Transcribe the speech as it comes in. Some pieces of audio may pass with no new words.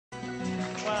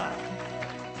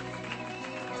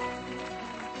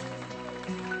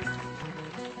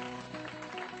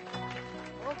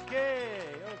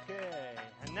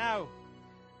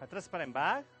transparent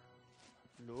bag.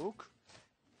 Look.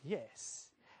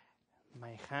 Yes.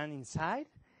 My hand inside.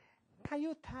 Can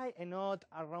you tie a knot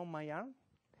around my arm?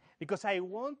 Because I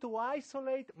want to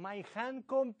isolate my hand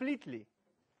completely.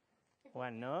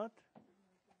 One knot.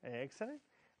 Excellent.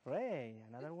 Great.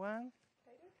 Another one.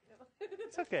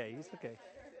 It's okay. It's okay.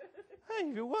 Hey,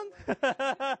 if you want.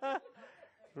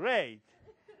 Great.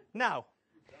 Now,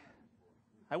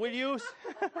 I will use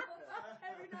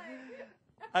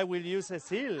a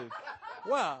silk.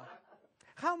 Wow.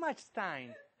 How much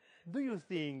time do you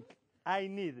think I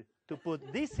need to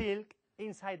put this silk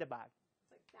inside the bag?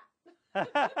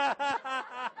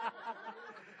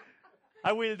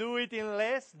 I will do it in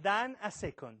less than a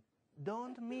second.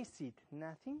 Don't miss it.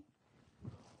 Nothing?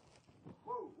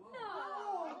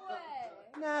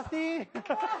 Nothing?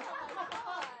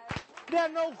 There are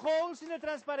no holes in the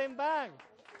transparent bag.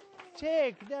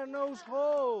 Check, there are no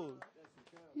holes.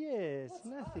 Yes,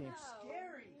 nothing.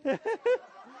 Scary.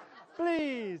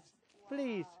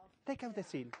 Please, take out the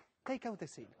seal. Take out the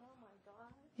seal.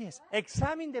 Yes,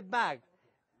 examine the bag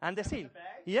and the seal.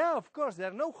 Yeah, of course, there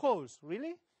are no holes.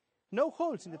 Really? No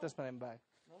holes in the transparent bag.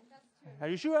 Are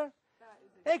you sure?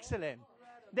 Excellent.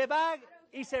 The bag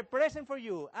is a present for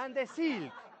you, and the seal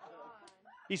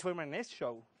is for my next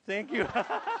show. Thank you.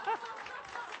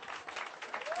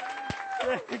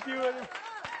 Thank you very much.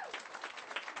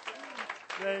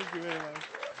 Thank you very much.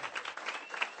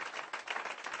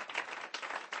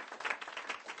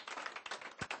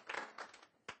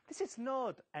 This is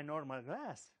not a normal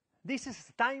glass. This is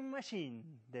a time machine.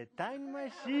 The time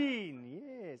machine,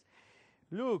 yes.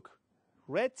 Look,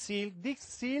 red silk. This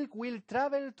silk will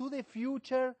travel to the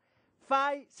future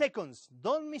 5 seconds.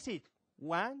 Don't miss it.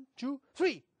 1, 2,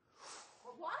 3.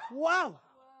 What? Wow!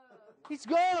 It's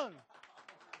gone.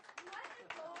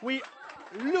 We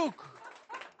look.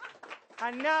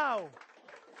 And now,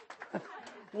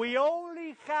 we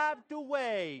only have to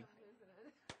wait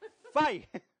 5,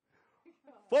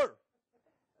 4,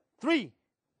 3,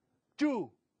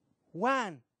 2,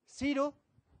 1, 0.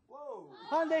 Whoa.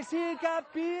 And the silk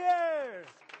appears.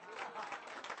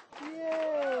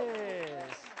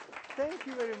 Yes. Thank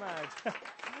you very much.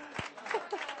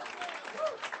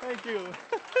 Thank you.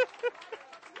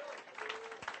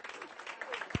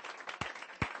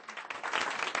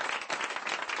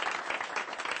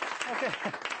 Okay.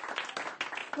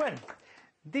 Well,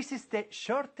 this is the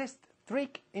shortest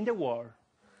trick in the world.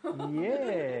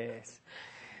 Yes.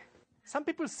 Some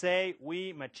people say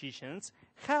we magicians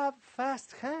have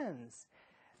fast hands.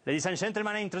 Ladies and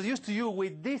gentlemen, I introduce to you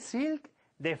with this silk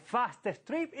the fastest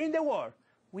trick in the world.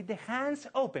 With the hands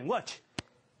open. Watch.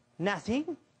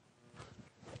 Nothing.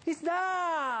 It's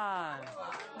done.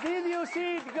 Did you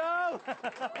see it go?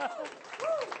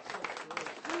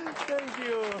 Thank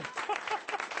you.